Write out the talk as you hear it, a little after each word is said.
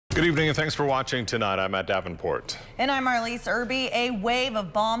Good evening and thanks for watching tonight. I'm Matt Davenport. And I'm Marlise Irby. A wave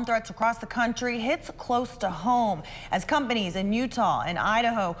of bomb threats across the country hits close to home as companies in Utah and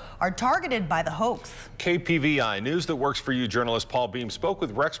Idaho are targeted by the hoax. KPVI News That Works for You journalist Paul Beam spoke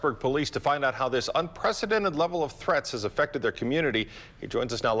with Rexburg police to find out how this unprecedented level of threats has affected their community. He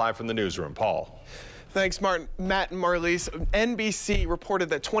joins us now live from the newsroom. Paul. Thanks, Martin. Matt and Marlise. NBC reported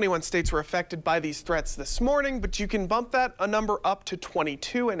that 21 states were affected by these threats this morning, but you can bump that a number up to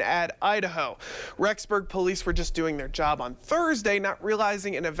 22 and add Idaho. Rexburg police were just doing their job on Thursday, not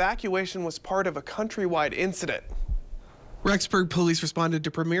realizing an evacuation was part of a countrywide incident. Rexburg police responded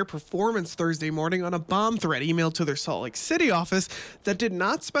to Premier Performance Thursday morning on a bomb threat emailed to their Salt Lake City office that did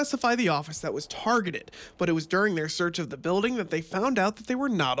not specify the office that was targeted. But it was during their search of the building that they found out that they were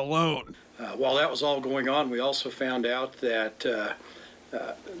not alone. While that was all going on, we also found out that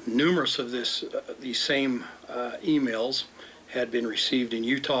numerous of these same emails had been received in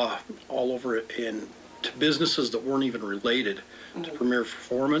Utah, all over to businesses that weren't even related to Premier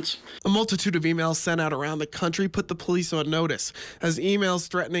Performance. A multitude of emails sent out around the country put the police on notice, as emails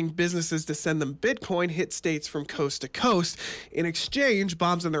threatening businesses to send them Bitcoin hit states from coast to coast. In exchange,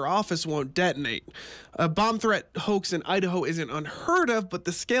 bombs in their office won't detonate. A bomb threat hoax in Idaho isn't unheard of, but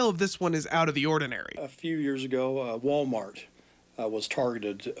the scale of this one is out of the ordinary. A few years ago, Walmart was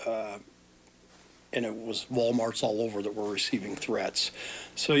targeted, and it was Walmarts all over that were receiving threats.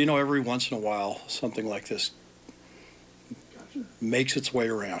 So, you know, every once in a while, something like this makes its way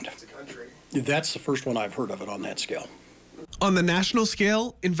around. That's the first one I've heard of it on that scale. On the national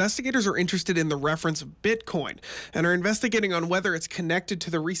scale, investigators are interested in the reference of Bitcoin and are investigating on whether it's connected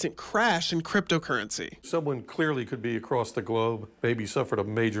to the recent crash in cryptocurrency. Someone clearly could be across the globe, maybe suffered a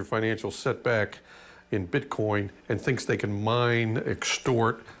major financial setback in Bitcoin and thinks they can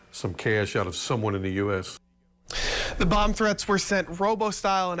extort some cash out of someone in the U.S. The bomb threats were sent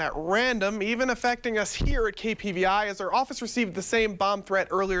robo-style and at random, even affecting us here at KPVI, as our office received the same bomb threat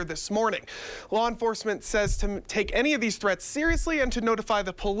earlier this morning. Law enforcement says to take any of these threats seriously and to notify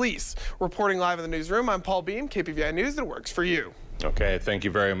the police. Reporting live in the newsroom, I'm Paul Beam, KPVI News That Works for You. Okay, thank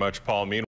you very much, Paul.